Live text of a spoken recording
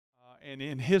And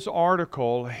in his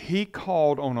article, he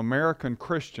called on American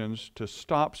Christians to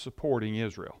stop supporting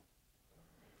Israel.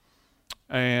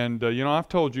 And, I've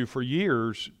told you for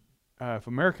years, if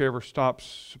America ever stops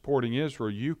supporting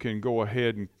Israel, you can go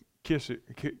ahead and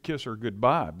kiss her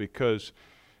goodbye, because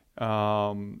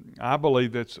I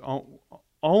believe it's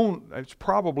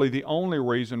probably the only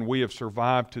reason we have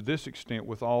survived to this extent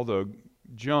with all the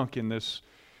junk in this,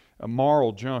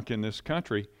 moral junk in this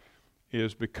country,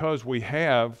 is because we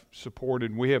have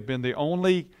supported, we have been the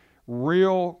only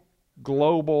real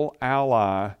global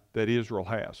ally that Israel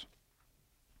has.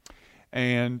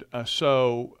 And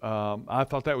so I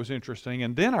thought that was interesting.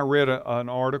 And then I read an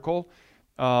article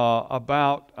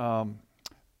about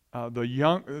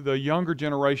the younger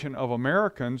generation of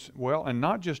Americans. Well, and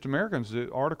not just Americans.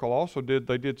 The article also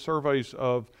they did surveys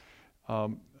of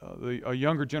a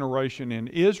younger generation in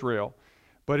Israel.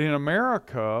 But in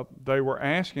America, they were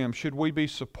asking them, should we be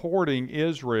supporting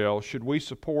Israel? Should we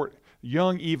support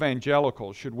young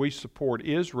evangelicals? Should we support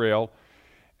Israel?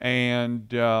 And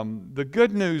the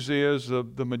good news is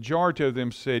the majority of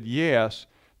them said yes.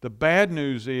 The bad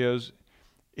news is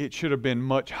it should have been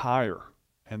much higher.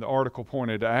 And the article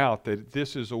pointed out that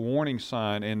this is a warning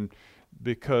sign, and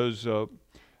because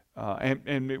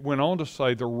and it went on to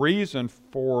say the reason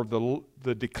for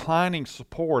the declining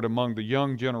support among the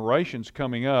young generations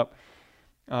coming up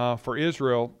for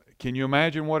Israel, can you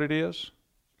imagine what it is?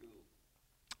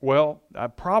 Well,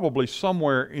 probably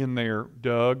somewhere in there,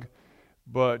 Doug,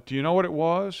 but do you know what it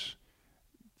was?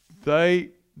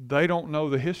 They don't know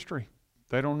the history.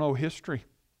 They don't know history.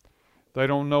 They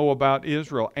don't know about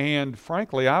Israel. And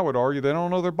frankly, I would argue they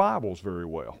don't know their Bibles very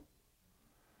well.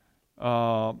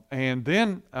 And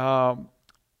then I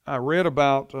read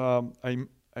about a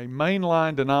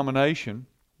mainline denomination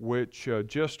which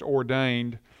just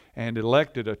ordained and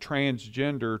elected a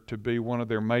transgender to be one of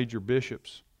their major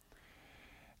bishops.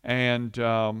 And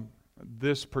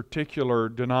this particular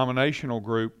denominational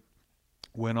group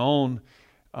went on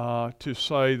to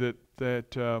say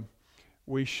that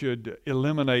we should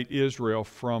eliminate Israel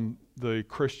from the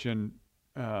Christian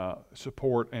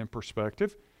support and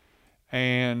perspective.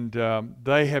 And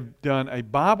they have done a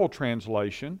Bible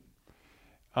translation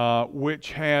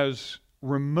which has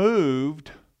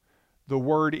removed the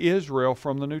word Israel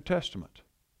from the New Testament.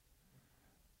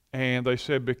 And they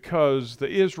said because the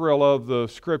Israel of the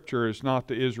Scripture is not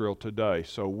the Israel today,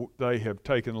 so they have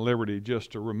taken the liberty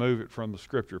just to remove it from the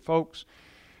Scripture. Folks,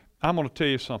 I'm going to tell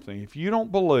you something. If you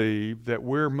don't believe that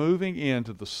we're moving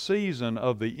into the season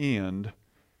of the end,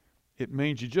 it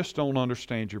means you just don't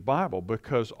understand your Bible,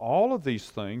 because all of these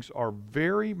things are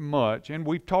very much, and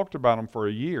we've talked about them for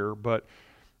a year, but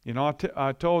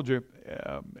I told you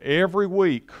every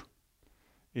week,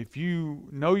 if you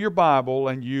know your Bible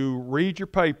and you read your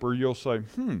paper, you'll say,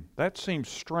 that seems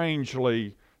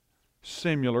strangely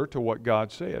similar to what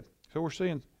God said. So we're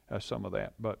seeing some of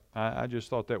that. But I just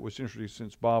thought that was interesting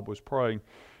since Bob was praying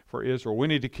for Israel. We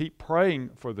need to keep praying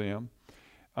for them.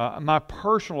 My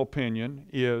personal opinion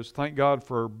is, thank God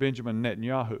for Benjamin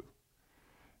Netanyahu.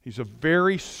 He's a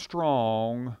very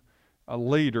strong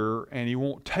leader, and he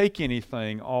won't take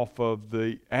anything off of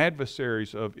the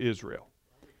adversaries of Israel.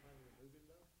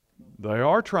 They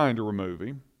are trying to remove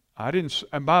him.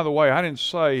 And by the way, I didn't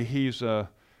say he's a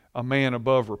man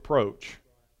above reproach.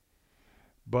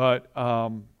 But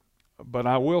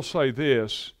I will say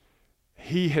this: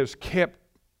 he has kept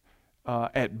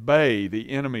at bay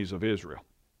the enemies of Israel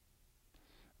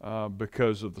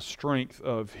because of the strength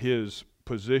of his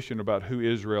position about who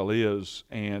Israel is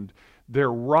and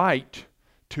their right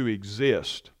to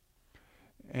exist.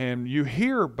 And you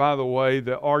hear, by the way,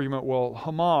 the argument, well,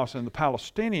 Hamas and the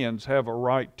Palestinians have a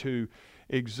right to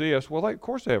exist. Well, of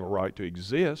course they have a right to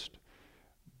exist.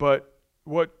 But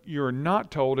what you're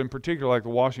not told, in particular, like the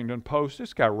Washington Post,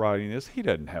 this guy writing this, he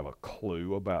doesn't have a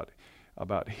clue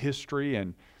about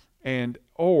history,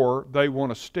 or they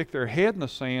want to stick their head in the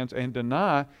sands and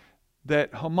deny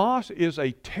that Hamas is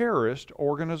a terrorist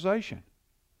organization.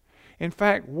 In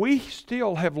fact, we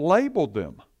still have labeled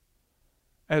them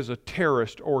as a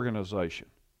terrorist organization.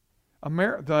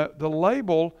 The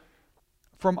label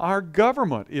from our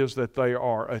government is that they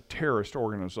are a terrorist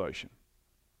organization.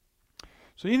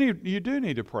 So you do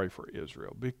need to pray for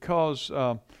Israel, because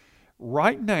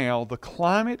right now the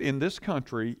climate in this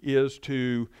country is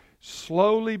to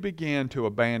slowly begin to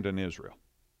abandon Israel.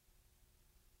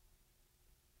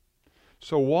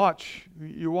 So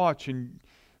you watch, and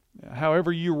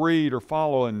however you read or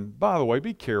follow, and by the way,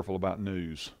 be careful about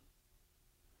news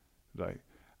today.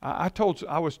 I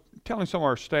was telling some of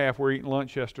our staff, we were eating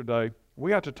lunch yesterday, we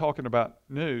got to talking about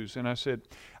news, and I said,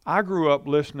 I grew up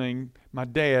listening, my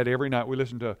dad, every night we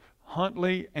listened to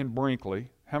Huntley and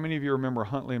Brinkley. How many of you remember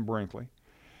Huntley and Brinkley?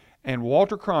 And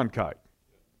Walter Cronkite.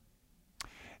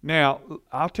 Now,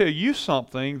 I'll tell you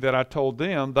something that I told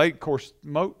them. They, of course,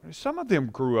 some of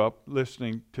them grew up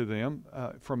listening to them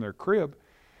from their crib,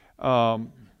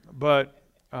 but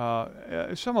some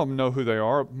of them know who they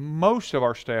are. Most of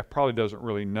our staff probably doesn't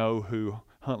really know who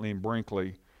Huntley and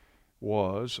Brinkley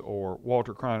was, or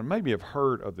Walter Cronkite. Maybe have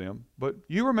heard of them, but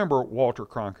you remember Walter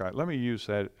Cronkite. Let me use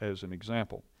that as an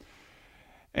example.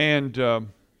 And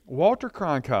Walter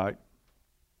Cronkite,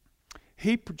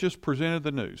 he just presented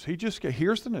the news. He just,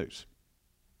 here's the news.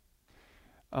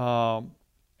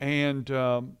 And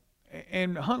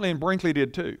Huntley and Brinkley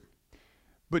did too.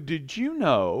 But did you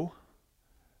know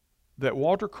that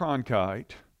Walter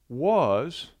Cronkite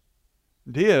is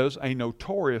a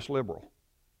notorious liberal?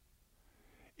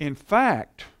 In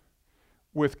fact,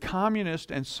 with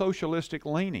communist and socialistic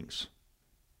leanings.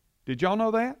 Did y'all know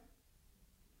that?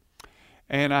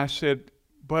 And I said,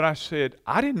 I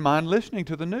didn't mind listening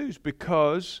to the news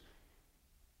because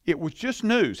it was just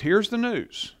news. Here's the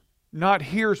news. Not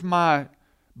here's my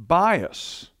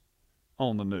bias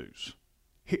on the news.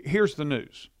 Here's the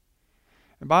news.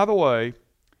 And by the way,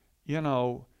 you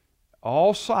know,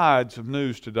 all sides of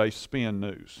news today spin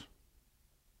news.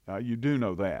 You do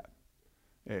know that.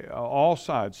 All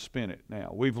sides spin it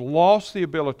now. We've lost the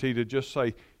ability to just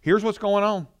say, here's what's going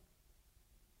on.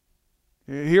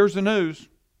 Here's the news.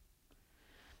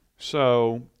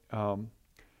 So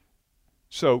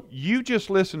you just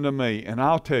listen to me, and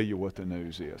I'll tell you what the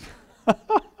news is.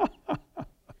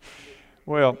 Well,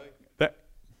 we have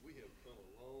come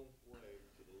a long way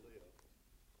to the left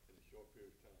in a short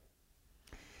period of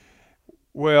time.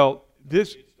 Well,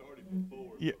 this. It started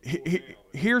before.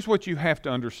 Here's what you have to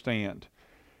understand.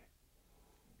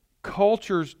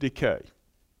 Cultures decay.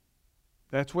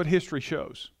 That's what history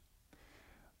shows.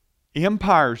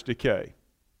 Empires decay.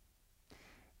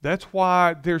 That's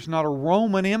why there's not a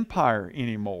Roman Empire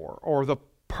anymore, or the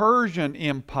Persian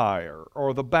Empire,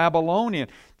 or the Babylonian,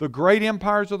 the great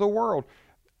empires of the world.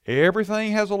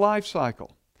 Everything has a life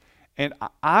cycle. And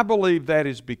I believe that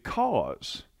is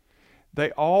because they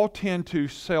all tend to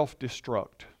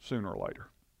self-destruct sooner or later.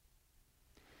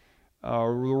 The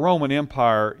Roman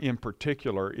Empire in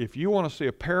particular, if you want to see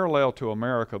a parallel to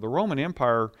America, the Roman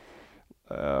Empire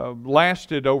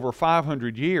lasted over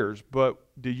 500 years, but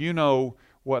do you know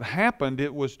what happened?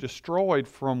 It was destroyed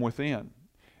from within.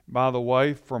 By the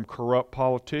way, from corrupt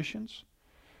politicians,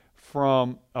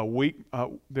 from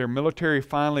their military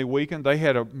finally weakened. They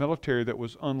had a military that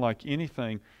was unlike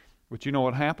anything, but you know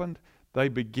what happened?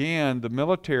 The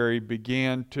military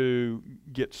began to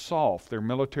get soft. Their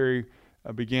military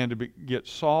began to get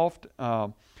soft.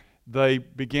 They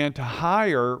began to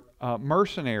hire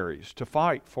mercenaries to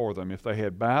fight for them. If they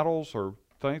had battles or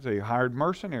things, they hired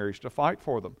mercenaries to fight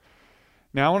for them.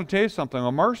 Now, I want to tell you something. A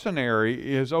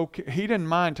mercenary is okay. He didn't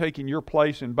mind taking your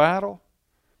place in battle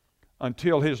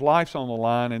until his life's on the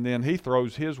line, and then he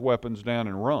throws his weapons down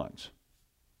and runs.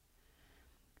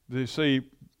 You see,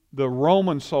 the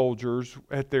Roman soldiers,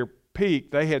 at their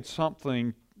peak, they had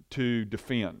something to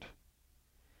defend.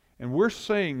 And we're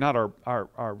seeing, not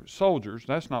our soldiers,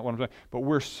 that's not what I'm saying, but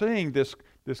we're seeing this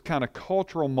kind of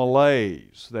cultural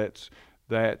malaise that's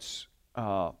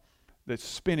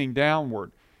spinning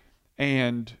downward.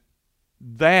 And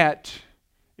that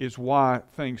is why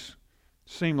things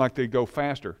seem like they go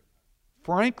faster.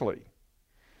 Frankly,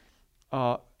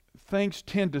 things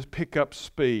tend to pick up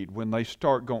speed when they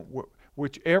start going,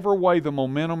 whichever way the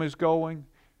momentum is going,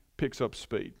 picks up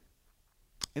speed.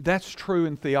 That's true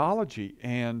in theology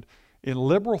and in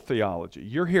liberal theology.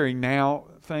 You're hearing now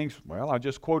things, well, I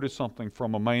just quoted something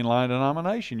from a mainline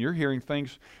denomination. You're hearing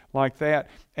things like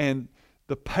that, and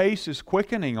the pace is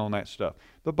quickening on that stuff.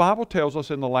 The Bible tells us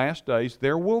in the last days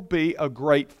there will be a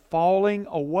great falling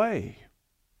away.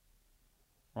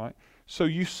 Right? So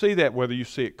you see that whether you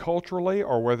see it culturally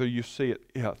or whether you see it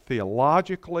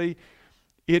theologically.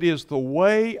 It is the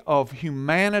way of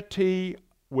humanity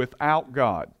without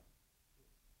God.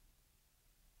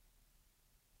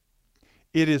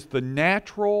 It is the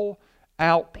natural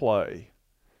outplay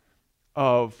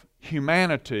of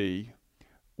humanity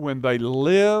when they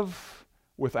live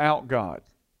without God.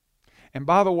 And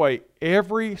by the way,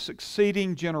 every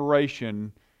succeeding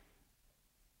generation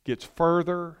gets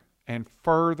further and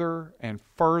further and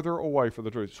further away from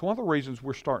the truth. It's one of the reasons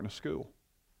we're starting a school.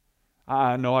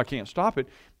 I know I can't stop it,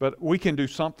 but we can do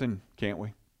something, can't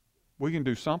we? We can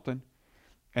do something.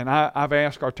 And I've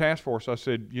asked our task force, I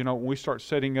said, you know, when we start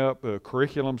setting up, the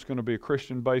curriculum's going to be a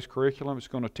Christian-based curriculum. It's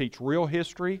going to teach real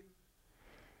history.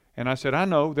 And I said, I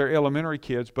know they're elementary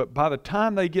kids, but by the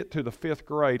time they get to the 5th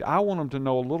grade, I want them to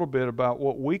know a little bit about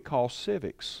what we call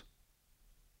civics.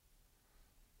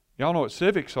 Y'all know what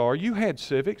civics are. You had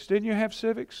civics. Didn't you have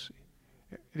civics?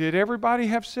 Did everybody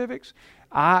have civics?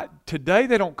 Today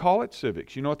they don't call it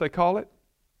civics. You know what they call it?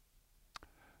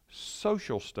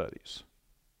 Social studies.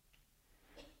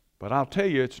 But I'll tell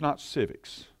you, it's not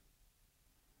civics.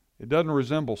 It doesn't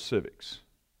resemble civics.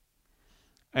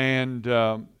 And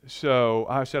so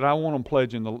I said, I want them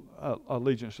pledging the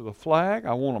allegiance to the flag.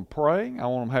 I want them praying. I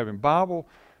want them having Bible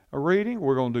reading.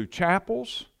 We're going to do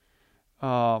chapels.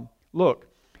 Look,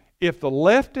 if the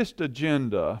leftist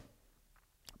agenda,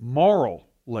 moral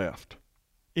left,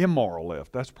 immoral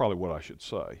left, that's probably what I should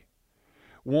say,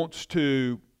 wants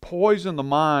to poison the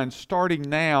mind starting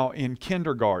now in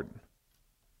kindergarten,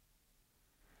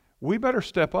 we better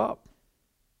step up.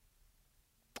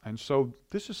 And so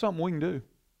this is something we can do.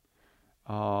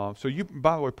 So you,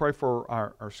 by the way, pray for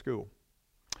our school.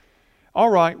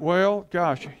 All right, well,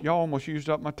 gosh, y'all almost used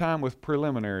up my time with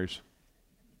preliminaries.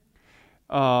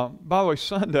 By the way,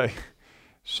 Sunday,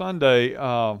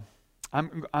 I'm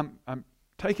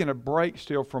taking a break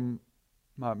still from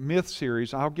my myth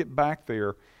series. I'll get back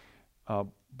there.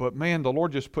 But man, the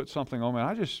Lord just put something on me.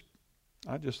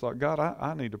 I just thought, God,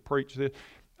 I need to preach this.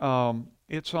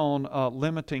 It's on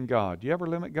limiting God. Do you ever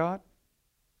limit God?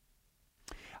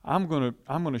 I'm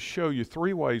going to show you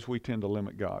 3 ways we tend to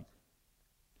limit God.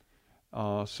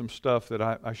 Some stuff that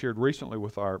I shared recently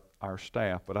with our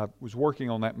staff, but I was working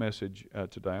on that message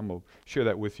today. I'm going to share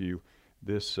that with you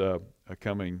this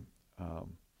coming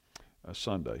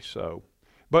Sunday. So,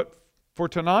 but for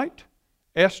tonight,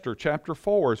 Esther chapter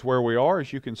 4 is where we are,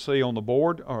 as you can see on the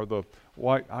board, or the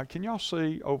white. Can y'all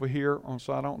see over here on the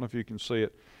side? I don't know if you can see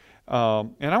it.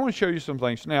 And I want to show you some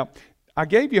things. Now, I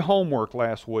gave you homework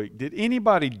last week. Did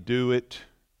anybody do it?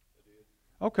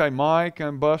 Okay, Mike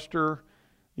and Buster.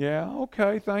 Yeah,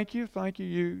 okay, thank you.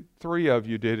 You 3 of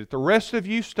you did it. The rest of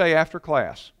you stay after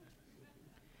class.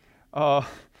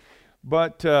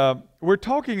 But we're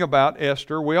talking about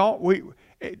Esther.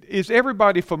 Is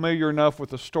everybody familiar enough with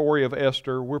the story of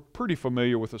Esther? We're pretty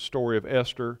familiar with the story of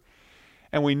Esther.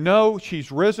 And we know she's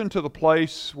risen to the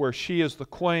place where she is the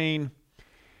queen.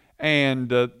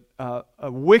 And a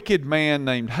wicked man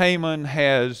named Haman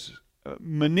has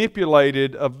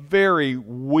manipulated a very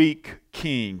weak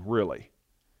king, really,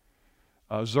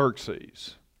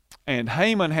 Xerxes. And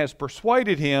Haman has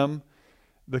persuaded him,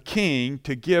 the king,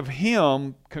 to give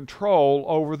him control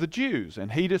over the Jews.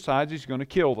 And he decides he's going to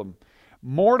kill them.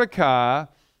 Mordecai,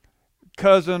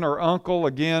 cousin or uncle,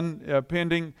 again,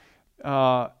 pending,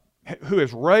 who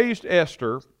has raised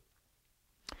Esther,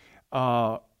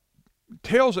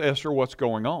 tells Esther what's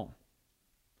going on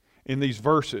in these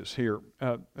verses here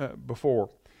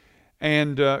before.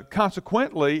 And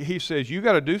consequently, he says, you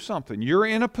got to do something. You're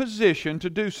in a position to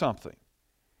do something.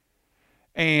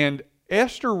 And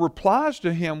Esther replies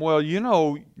to him, well, you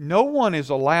know, no one is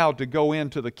allowed to go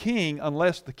into the king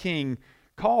unless the king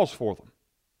calls for them.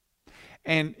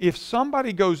 And if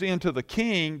somebody goes into the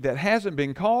king that hasn't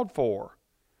been called for,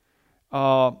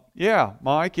 yeah,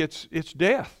 Mike, it's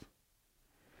death.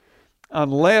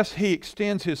 Unless he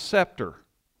extends his scepter.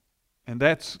 And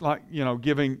that's like, you know,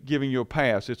 giving you a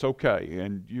pass. It's okay,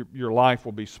 and your life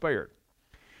will be spared.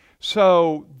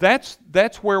 So that's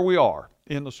where we are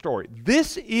in the story.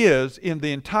 This is, in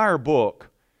the entire book,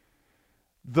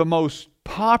 the most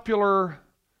popular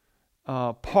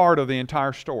part of the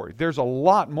entire story. There's a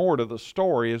lot more to the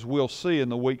story, as we'll see in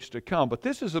the weeks to come, but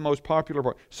this is the most popular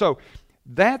part. So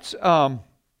that's the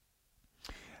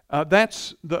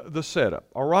setup.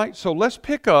 All right, so let's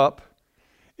pick up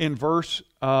in verse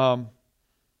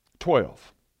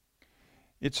 12.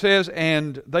 It says,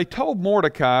 and they told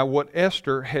Mordecai what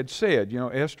Esther had said. You know,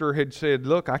 Esther had said,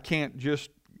 look, I can't just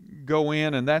go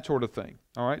in and that sort of thing.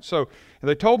 All right, so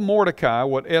they told Mordecai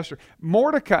what Esther...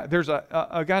 Mordecai, there's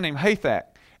a guy named Hathach,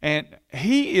 and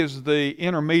he is the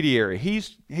intermediary.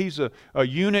 He's a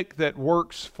eunuch that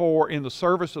works in the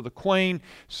service of the queen.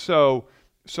 So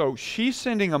she's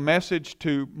sending a message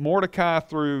to Mordecai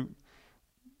through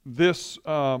this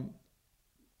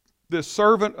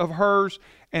servant of hers,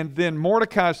 and then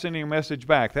Mordecai is sending a message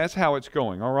back. That's how it's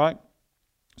going, all right?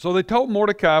 So they told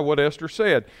Mordecai what Esther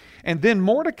said. And then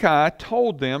Mordecai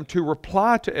told them to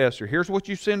reply to Esther. Here's what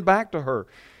you send back to her.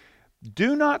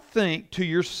 Do not think to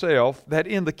yourself that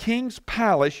in the king's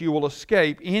palace you will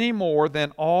escape any more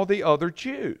than all the other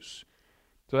Jews.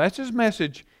 So that's his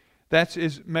message. That's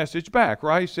his message back,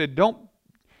 right? He said,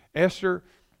 Esther,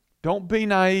 don't be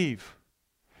naive.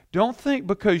 Don't think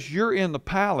because you're in the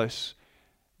palace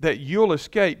that you'll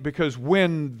escape, because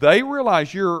when they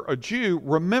realize you're a Jew,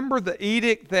 remember the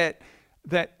edict that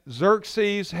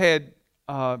Xerxes had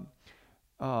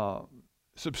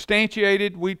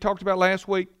substantiated, we talked about last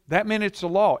week? That meant it's a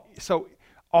law. So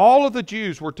all of the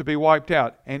Jews were to be wiped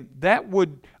out, and that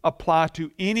would apply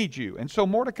to any Jew. And so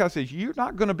Mordecai says, you're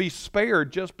not going to be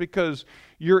spared just because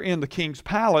you're in the king's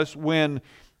palace when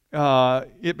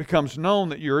it becomes known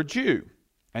that you're a Jew.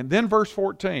 And then verse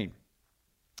 14.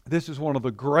 This is one of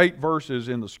the great verses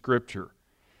in the Scripture.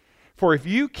 For if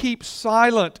you keep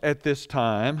silent at this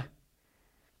time,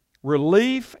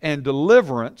 relief and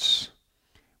deliverance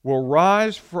will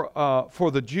rise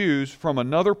for the Jews from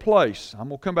another place. I'm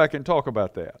going to come back and talk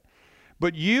about that.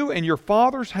 But you and your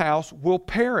father's house will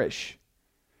perish.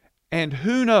 And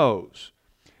who knows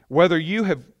whether you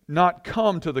have not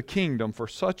come to the kingdom for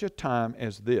such a time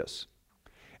as this.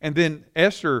 And then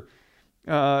Esther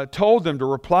told them to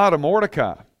reply to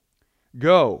Mordecai,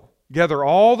 go, gather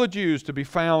all the Jews to be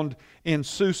found in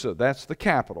Susa, that's the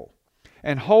capital,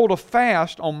 and hold a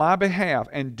fast on my behalf,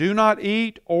 and do not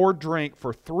eat or drink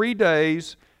for 3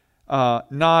 days,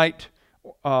 night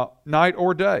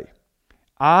or day.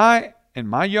 I and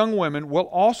my young women will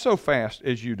also fast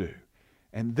as you do.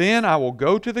 And then I will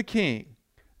go to the king,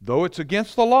 though it's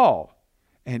against the law.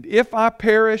 And if I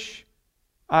perish,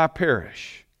 I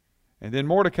perish. And then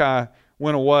Mordecai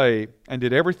went away and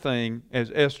did everything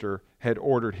as Esther had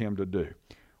ordered him to do.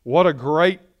 What a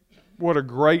great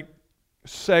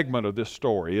segment of this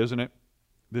story, isn't it?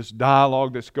 This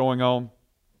dialogue that's going on.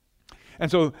 And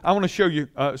so I want to show you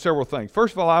several things.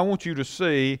 First of all, I want you to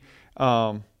see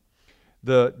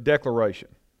the declaration.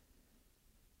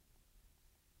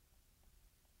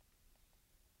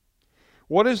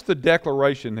 What is the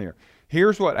declaration here?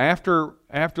 Here's what, after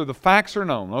the facts are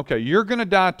known, okay, you're going to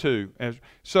die too.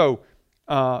 So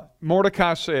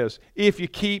Mordecai says, if you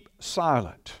keep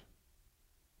silent.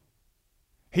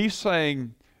 He's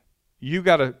saying, you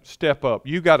got to step up.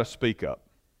 You got to speak up.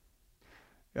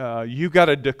 You got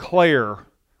to declare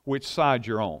which side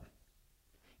you're on.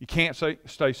 You can't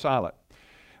stay silent.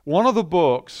 One of the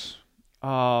books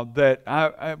that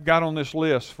I've got on this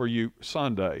list for you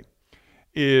Sunday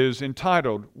is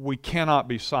entitled, We Cannot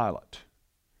Be Silent.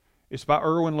 It's by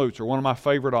Erwin Lutzer, one of my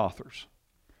favorite authors.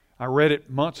 I read it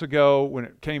months ago when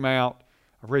it came out.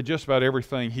 I've read just about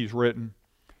everything he's written.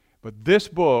 But this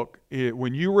book,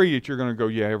 when you read it, you're going to go,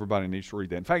 yeah, everybody needs to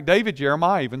read that. In fact, David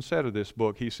Jeremiah even said of this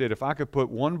book, he said, if I could put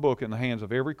one book in the hands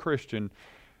of every Christian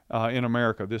in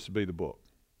America, this would be the book.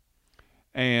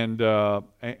 And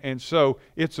so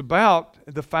it's about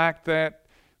the fact that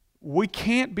we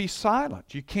can't be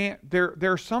silent. You can't. There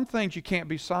are some things you can't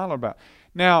be silent about.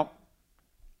 Now,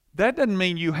 that doesn't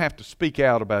mean you have to speak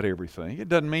out about everything. It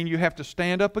doesn't mean you have to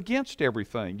stand up against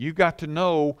everything. You got to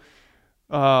know.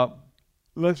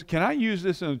 Can I use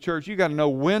this in the church? You got to know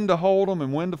when to hold them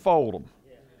and when to fold them.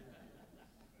 Yeah.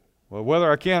 Well,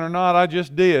 whether I can or not, I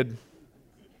just did.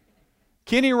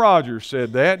 Kenny Rogers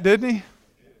said that, didn't he?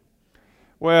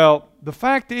 Well, the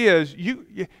fact is,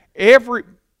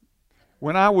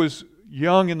 when I was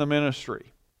young in the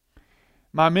ministry,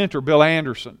 my mentor, Bill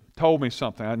Anderson, told me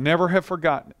something. I never have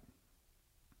forgotten it.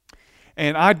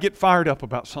 And I'd get fired up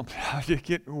about something. I'd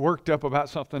get worked up about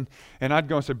something. And I'd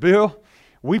go and say, Bill,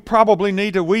 we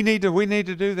need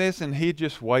to do this. And he'd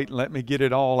just wait and let me get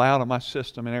it all out of my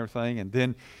system and everything. And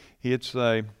then he'd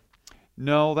say,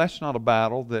 no, that's not a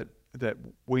battle that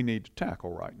we need to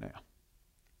tackle right now.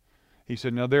 He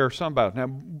said, no, there are some battles. Now,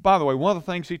 by the way, one of the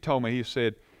things he told me, he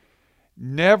said,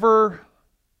 never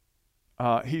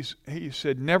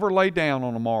lay down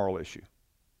on a moral issue.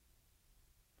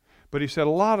 But he said a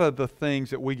lot of the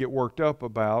things that we get worked up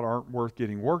about aren't worth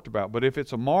getting worked about. But if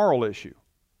it's a moral issue,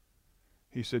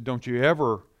 he said, don't you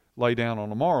ever lay down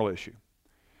on a moral issue.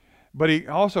 But he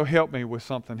also helped me with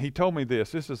something. He told me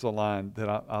this. This is a line that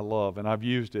I love, and I've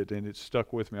used it, and it's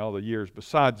stuck with me all the years.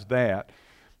 Besides that,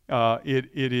 it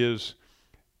is,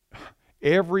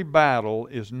 every battle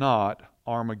is not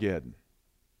Armageddon.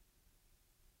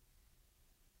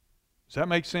 Does that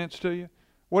make sense to you?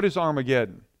 What is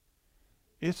Armageddon?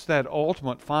 It's that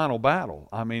ultimate final battle.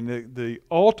 I mean, the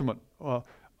ultimate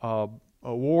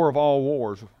war of all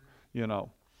wars, you know.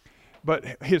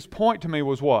 But his point to me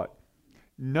was what?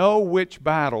 Know which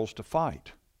battles to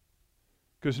fight.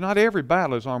 Because not every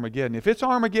battle is Armageddon. If it's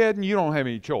Armageddon, you don't have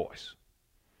any choice.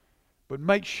 But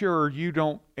make sure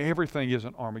everything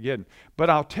isn't Armageddon. But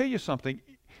I'll tell you something.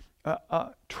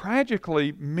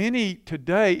 Tragically, many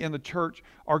today in the church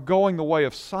are going the way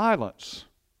of silence.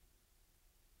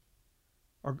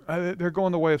 They're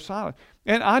going the way of silence.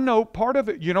 And I know part of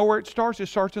it, you know where it starts? It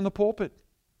starts in the pulpit.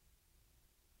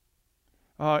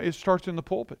 it starts in the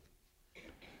pulpit.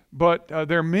 But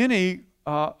there are many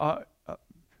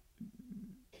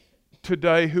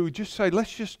today who just say,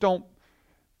 let's just don't,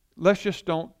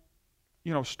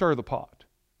 stir the pot.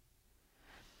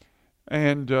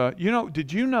 And,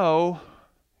 did you know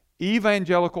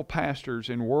evangelical pastors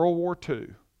in World War II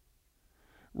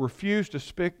refused to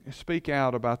speak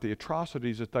out about the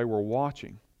atrocities that they were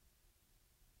watching?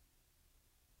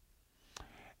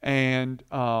 And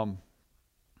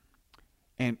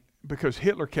because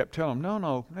Hitler kept telling them,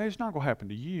 no, it's not going to happen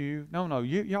to you. No,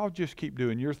 y'all just keep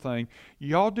doing your thing.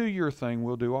 Y'all do your thing,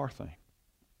 we'll do our thing.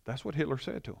 That's what Hitler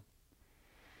said to them.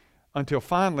 Until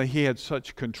finally he had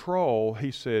such control,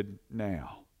 he said,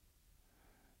 now,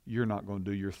 you're not going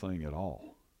to do your thing at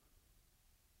all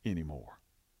anymore.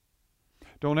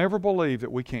 Don't ever believe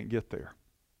that we can't get there.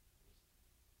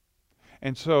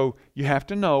 And so you have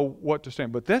to know what to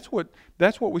stand. But that's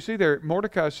what we see there.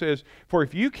 Mordecai says, for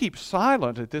if you keep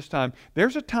silent at this time,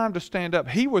 there's a time to stand up.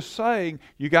 He was saying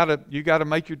you got to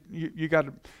make you got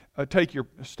to take your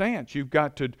stance. You've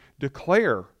got to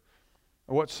declare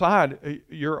what side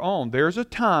you're on. There's a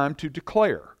time to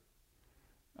declare.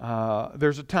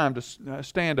 There's a time to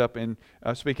stand up and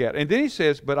speak out. And then he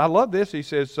says, but I love this. He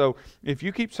says, so if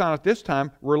you keep silent this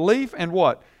time, relief and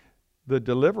what? The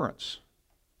deliverance.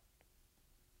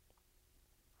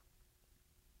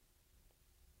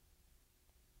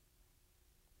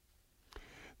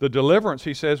 The deliverance,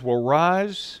 he says, will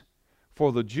rise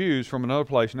for the Jews from another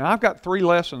place. Now, I've got 3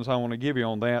 lessons I want to give you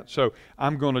on that, so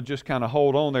I'm going to just kind of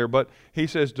hold on there. But he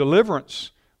says deliverance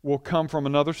will come from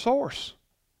another source.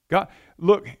 God,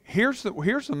 look, here's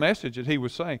the message that he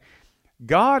was saying.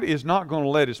 God is not going to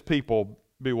let his people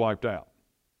be wiped out.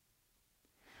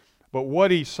 But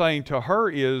what he's saying to her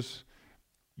is,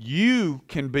 you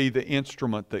can be the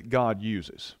instrument that God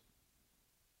uses.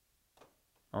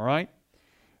 All right?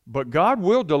 But God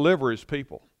will deliver his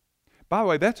people. By the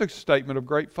way, that's a statement of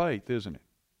great faith, isn't it?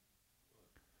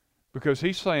 Because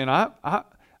he's saying, I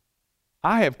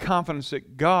have confidence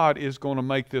that God is going to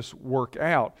make this work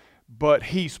out. But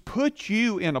he's put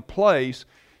you in a place,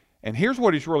 and here's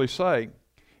what he's really saying.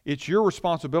 It's your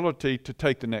responsibility to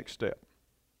take the next step.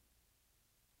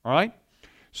 All right?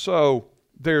 So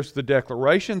there's the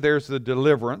declaration, there's the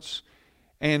deliverance,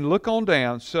 and look on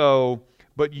down. So,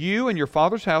 but you and your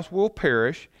father's house will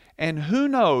perish, and who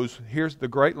knows, here's the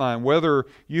great line, whether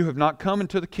you have not come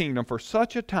into the kingdom for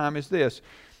such a time as this.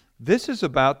 This is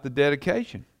about the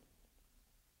dedication.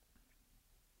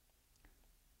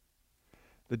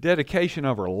 The dedication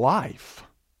of her life.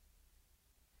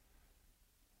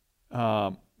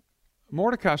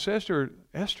 Mordecai says to her,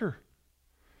 Esther,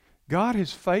 God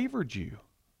has favored you.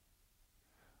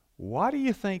 Why do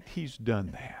you think he's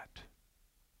done that?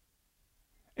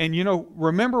 And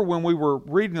remember when we were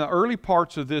reading the early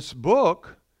parts of this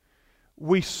book,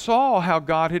 we saw how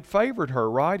God had favored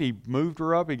her, right? He moved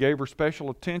her up. He gave her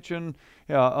special attention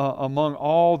among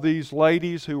all these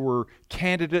ladies who were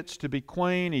candidates to be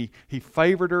queen. He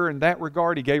favored her in that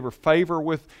regard. He gave her favor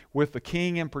with the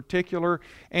king in particular.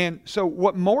 And so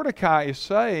what Mordecai is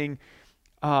saying,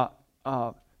 God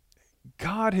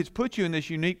has put you in this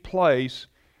unique place,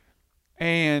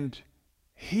 and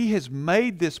he has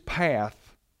made this path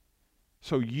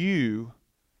so you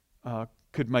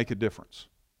could make a difference.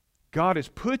 God has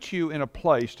put you in a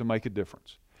place to make a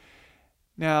difference.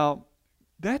 Now,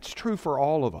 that's true for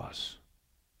all of us.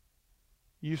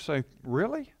 You say,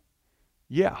 really?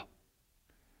 Yeah.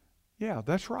 Yeah,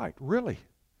 that's right, really.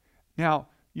 Now,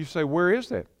 you say, where is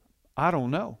that? I don't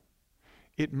know.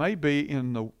 It may be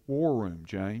in the war room,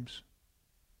 James.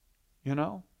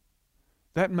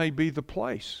 That may be the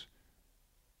place.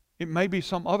 It may be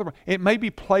some other, it may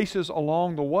be places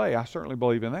along the way. I certainly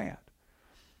believe in that.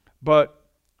 But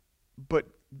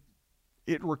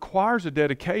it requires a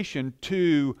dedication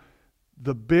to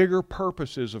the bigger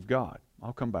purposes of God.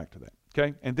 I'll come back to that.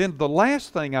 Okay? And then the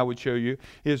last thing I would show you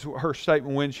is her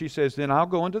statement when she says, then I'll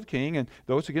go unto the king, and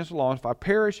though it's against the law, and if I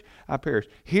perish, I perish.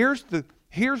 Here's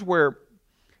where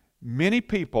many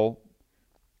people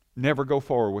never go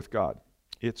forward with God.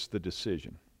 It's the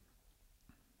decision.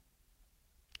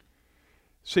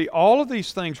 See, all of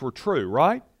these things were true,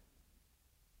 right?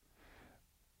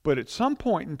 But at some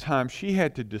point in time, she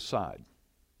had to decide.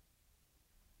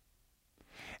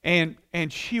 And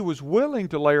she was willing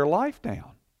to lay her life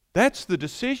down. That's the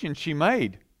decision she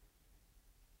made.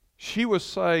 She was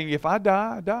saying, if I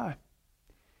die, I die.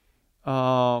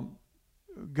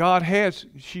 God has,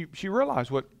 she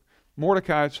realized what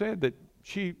Mordecai had said, that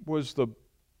she was the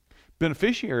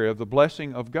beneficiary of the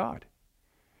blessing of God.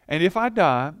 And if I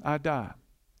die, I die.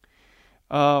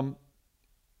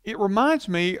 It reminds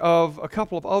me of a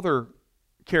couple of other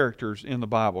characters in the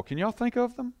Bible. Can y'all think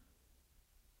of them?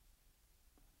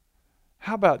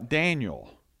 How about Daniel,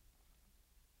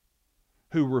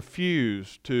 who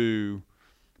refused to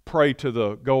pray to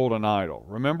the golden idol?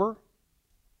 Remember?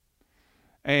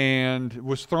 And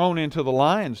was thrown into the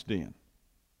lion's den.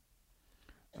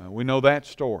 We know that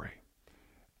story.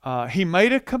 He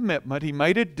made a commitment, he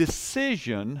made a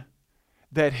decision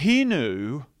that he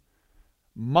knew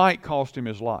might cost him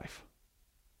his life.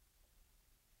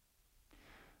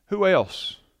 Who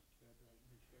else?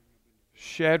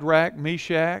 Shadrach,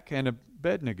 Meshach, and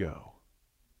Abednego.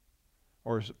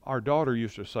 Or as our daughter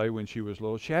used to say when she was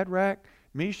little, Shadrach,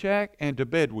 Meshach, and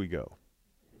Abednego.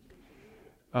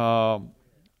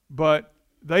 But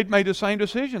they'd made the same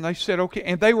decision. They said, okay,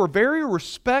 and they were very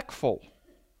respectful.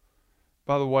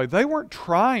 By the way, they weren't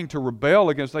trying to rebel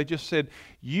against, they just said,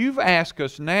 you've asked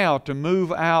us now to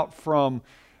move out from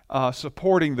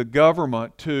supporting the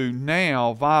government to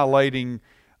now violating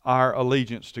our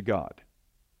allegiance to God.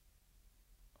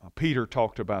 Peter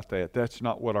talked about that. That's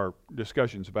not what our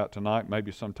discussion's about tonight,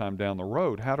 maybe sometime down the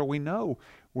road. How do we know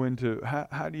when to,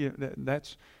 how do you,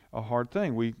 that's a hard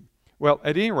thing. Well,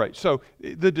 at any rate, so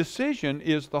the decision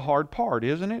is the hard part,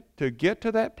 isn't it? To get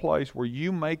to that place where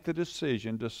you make the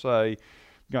decision to say,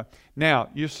 God. Now,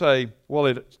 you say, well,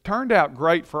 it turned out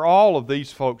great for all of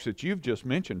these folks that you've just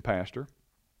mentioned, Pastor.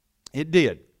 It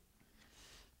did.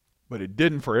 But it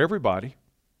didn't for everybody.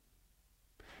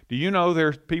 Do you know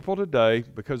there's people today,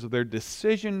 because of their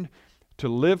decision to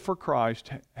live for Christ,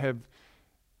 have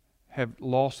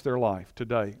lost their life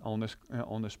today on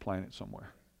this planet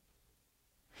somewhere?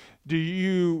 Do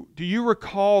you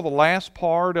recall the last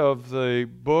part of the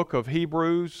book of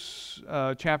Hebrews,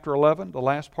 chapter 11, the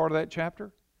last part of that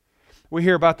chapter? We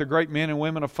hear about the great men and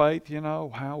women of faith,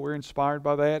 how we're inspired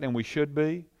by that, and we should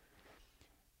be.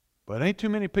 But ain't too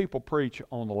many people preach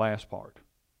on the last part.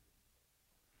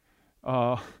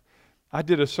 I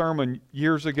did a sermon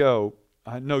years ago,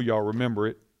 I know y'all remember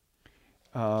it,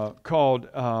 called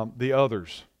The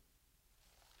Others.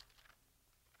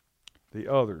 The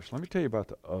others. Let me tell you about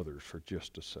the others for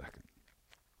just a second.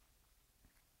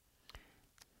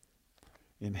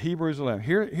 In Hebrews 11,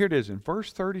 here it is in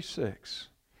verse 36.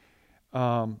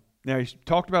 Now he's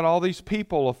talked about all these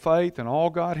people of faith and all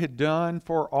God had done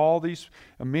for all these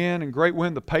men and great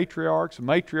women, the patriarchs, the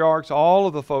matriarchs, all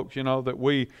of the folks, that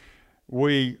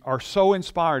we are so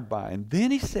inspired by. And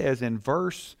then he says in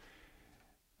verse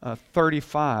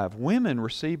 35, women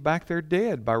receive back their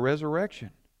dead by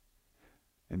resurrection.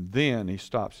 And then he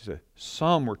stops. He said,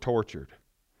 some were tortured,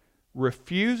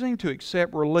 refusing to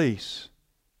accept release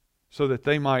so that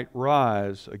they might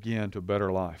rise again to a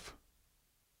better life.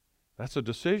 That's a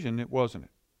decision, wasn't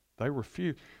it? They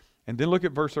refused. And then look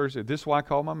at verse 36. This is why I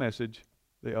call my message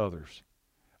the others.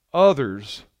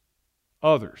 Others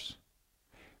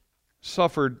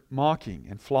suffered mocking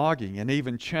and flogging and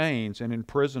even chains and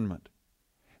imprisonment.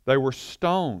 They were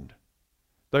stoned.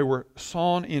 They were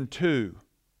sawn in two.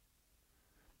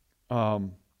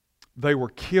 They were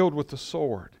killed with the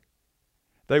sword.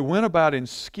 They went about in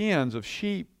skins of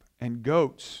sheep and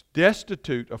goats,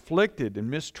 destitute, afflicted, and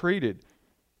mistreated,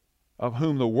 of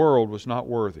whom the world was not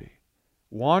worthy,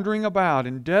 wandering about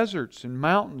in deserts and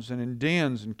mountains and in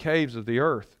dens and caves of the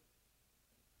earth.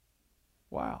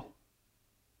 Wow.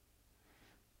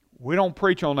 We don't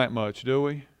preach on that much, do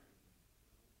we?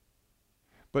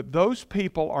 But those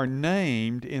people are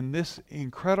named in this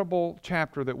incredible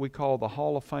chapter that we call the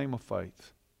Hall of Fame of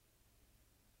Faith.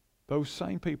 Those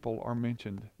same people are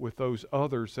mentioned with those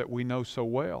others that we know so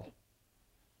well.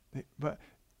 But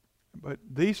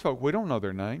these folk, we don't know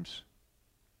their names.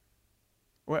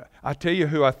 Well, I tell you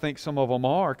who I think some of them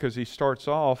are, because he starts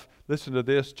off, listen to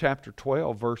this, chapter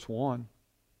 12, verse 1.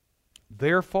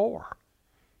 Therefore,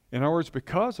 in other words,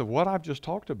 because of what I've just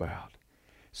talked about,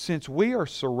 since we are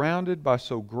surrounded by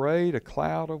so great a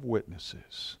cloud of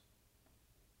witnesses.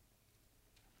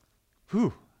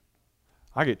 Whew,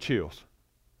 I get chills.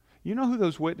 You know who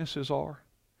those witnesses are?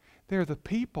 They're the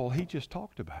people he just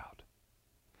talked about.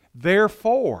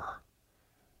 Therefore,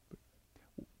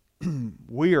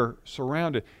 we are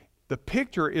surrounded. The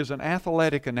picture is an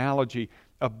athletic analogy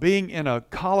of being in a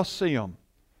coliseum,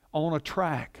 on a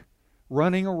track,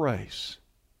 running a race,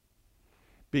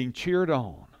 being cheered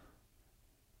on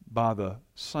by the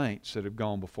saints that have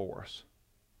gone before us.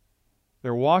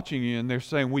 They're watching you and they're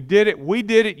saying, we did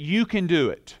it, you can do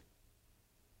it.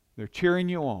 They're cheering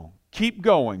you on. Keep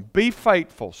going, be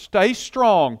faithful, stay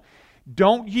strong,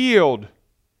 don't yield.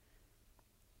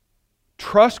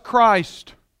 Trust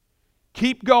Christ,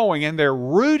 keep going, and they're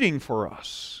rooting for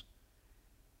us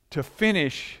to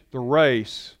finish the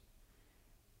race,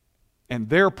 and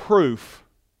their proof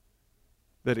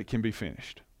that it can be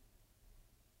finished.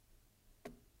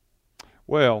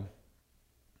 Well,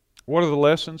 what are the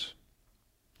lessons?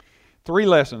 3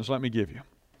 lessons let me give you.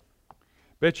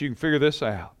 Bet you can figure this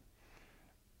out.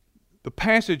 The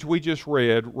passage we just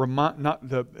read, not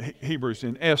the Hebrews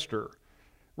in Esther,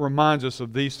 reminds us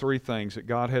of these 3 things, that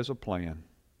God has a plan.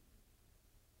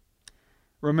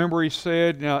 Remember, he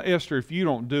said, now Esther, if you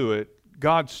don't do it,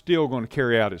 God's still going to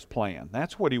carry out his plan.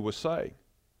 That's what he was saying.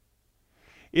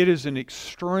 It is an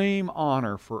extreme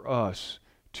honor for us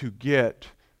to get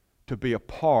to be a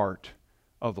part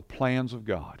of the plans of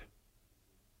God.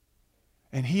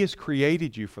 And he has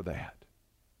created you for that.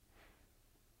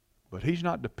 But he's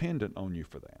not dependent on you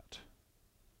for that.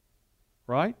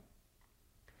 Right?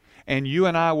 And you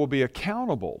and I will be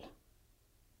accountable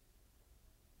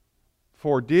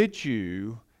for, did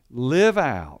you live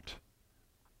out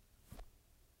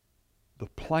the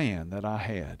plan that I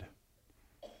had?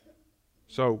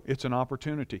 So it's an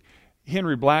opportunity.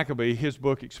 Henry Blackaby, his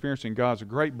book Experiencing God is a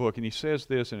great book, and he says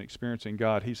this in Experiencing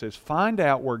God. He says, find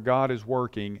out where God is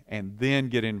working and then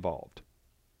get involved.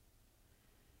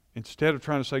 Instead of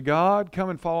trying to say, God, come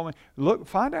and follow me. Look,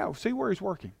 find out, see where he's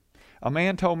working. A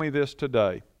man told me this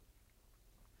today.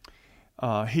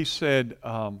 He said,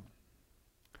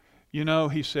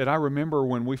 he said, I remember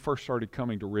when we first started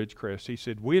coming to Ridgecrest, he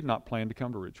said, we had not planned to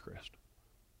come to Ridgecrest.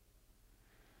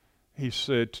 He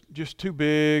said, just too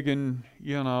big, and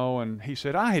he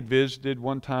said, I had visited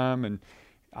one time, and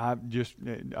I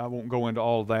won't go into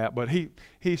all of that, but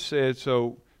he said,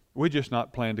 so we just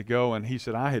not planned to go, and he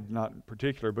said, I had not in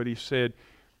particular, but he said,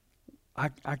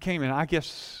 I came in, I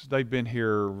guess they've been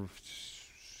here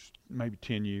maybe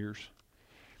 10 years,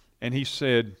 and he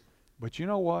said, but you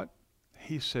know what?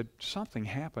 He said, something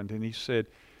happened, and he said,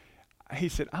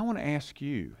 I want to ask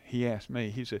you, he asked me,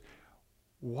 he said,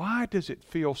 why does it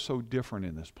feel so different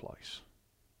in this place?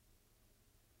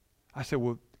 I said,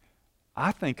 well,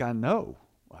 I think I know.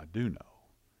 Well, I do know.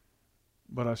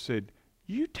 But I said,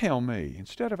 you tell me.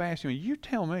 Instead of asking me, you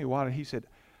tell me why. He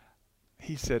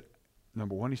said,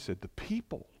 number one, he said, the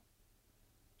people.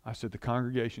 I said, the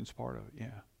congregation's part of it,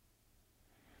 yeah.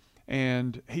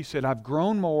 And he said, I've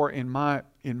grown more in my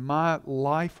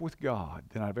life with God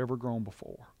than I've ever grown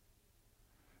before.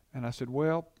 And I said,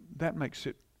 well, that makes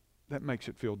it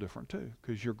feel different too,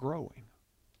 because you're growing.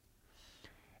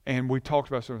 And we talked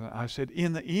about something. I said,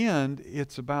 in the end,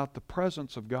 it's about the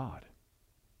presence of God.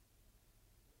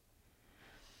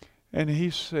 And he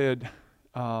said,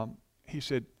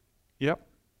 yep.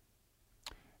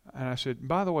 And I said,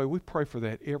 by the way, we pray for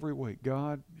that every week.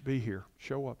 God, be here.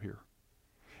 Show up here.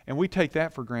 And we take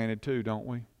that for granted too, don't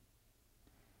we?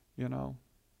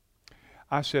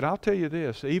 I said, I'll tell you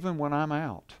this, even when I'm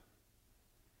out,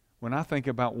 when I think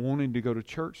about wanting to go to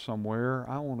church somewhere,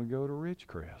 I want to go to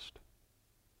Ridgecrest.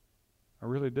 I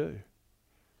really do.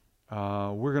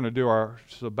 We're going to do our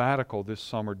sabbatical this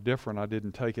summer different. I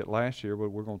didn't take it last year, but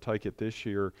we're going to take it this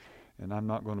year. And I'm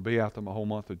not going to be out the whole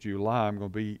month of July. I'm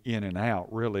going to be in and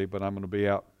out, really, but I'm going to be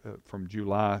out from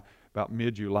July, about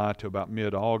mid-July to about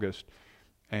mid-August.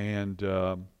 And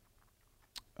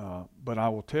but I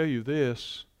will tell you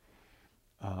this,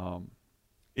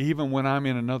 even when I'm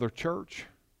in another church,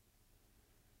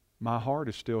 my heart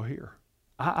is still here.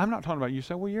 I'm not talking about you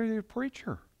say, well, you're the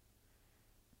preacher.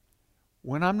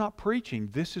 When I'm not preaching,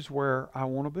 this is where I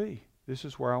want to be. This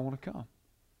is where I want to come.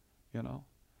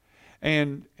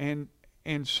 And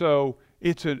so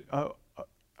it's a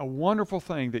wonderful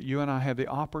thing that you and I have the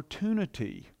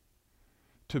opportunity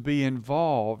to be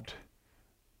involved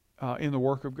in the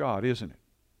work of God, isn't it?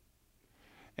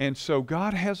 And so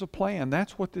God has a plan.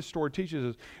 That's what this story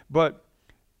teaches us. But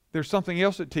there's something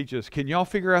else it teaches us. Can y'all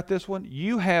figure out this one?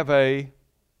 You have a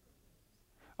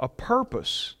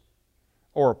purpose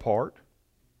or a part.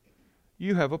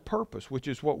 You have a purpose, which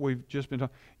is what we've just been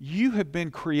talking. You have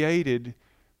been created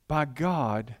by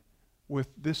God with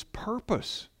this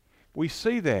purpose. We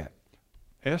see that.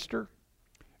 Esther,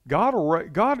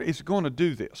 God is going to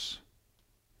do this.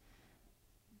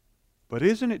 But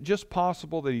isn't it just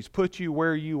possible that He's put you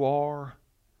where you are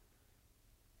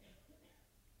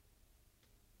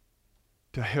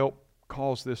to help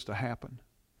cause this to happen?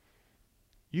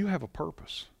 You have a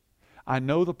purpose. I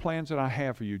know the plans that I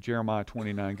have for you, Jeremiah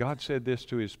 29. God said this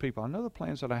to His people. I know the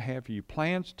plans that I have for you.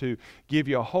 Plans to give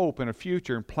you a hope and a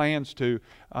future, and plans to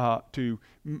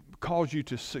cause you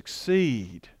to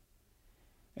succeed.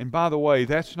 And by the way,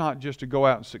 that's not just to go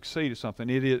out and succeed at something.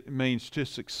 It means to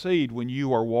succeed when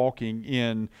you are walking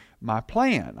in my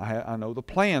plan. I know the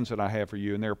plans that I have for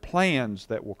you, and they're plans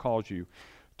that will cause you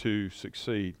to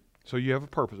succeed. So you have a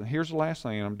purpose. And here's the last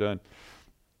thing, and I'm done.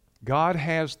 God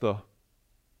has the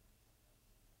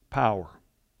power.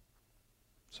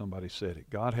 Somebody said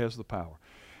it. God has the power.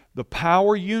 The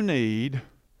power you need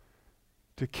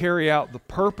to carry out the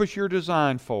purpose you're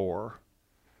designed for,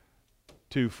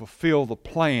 to fulfill the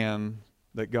plan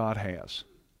that God has.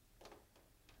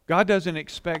 God doesn't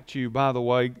expect you, by the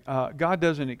way, God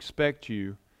doesn't expect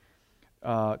you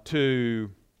He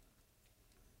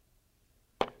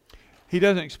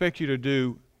doesn't expect you to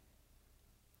do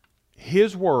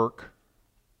His work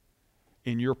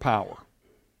in your power.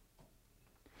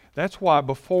 That's why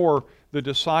before the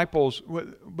disciples,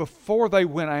 before they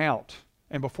went out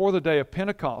and before the day of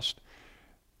Pentecost,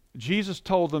 Jesus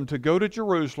told them to go to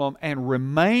Jerusalem and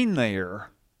remain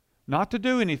there, not to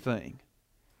do anything,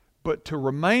 but to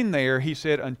remain there, He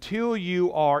said, until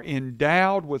you are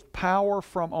endowed with power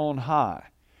from on high.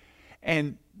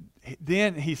 And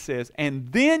then He says,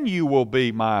 and then you will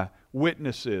be my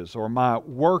witnesses or my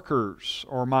workers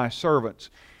or my servants,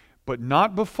 but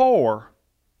not before,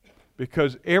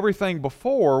 because everything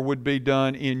before would be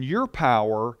done in your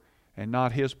power and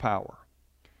not His power.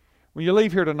 When you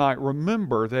leave here tonight,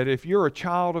 remember that if you're a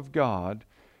child of God,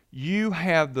 you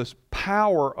have this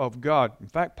power of God. In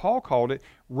fact, Paul called it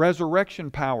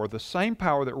resurrection power. The same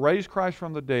power that raised Christ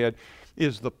from the dead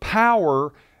is the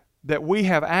power that we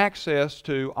have access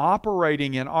to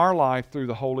operating in our life through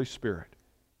the Holy Spirit.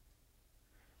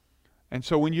 And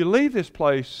so when you leave this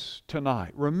place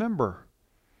tonight, remember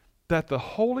that the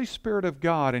Holy Spirit of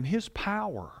God and His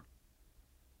power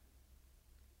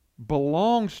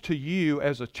belongs to you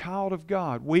as a child of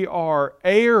God. We are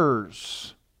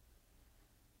heirs.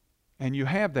 And you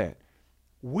have that.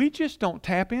 We just don't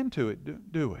tap into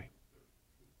it, do we?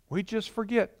 We just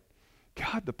forget,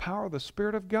 God, the power of the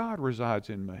Spirit of God resides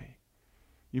in me.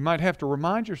 You might have to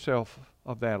remind yourself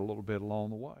of that a little bit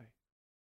along the way.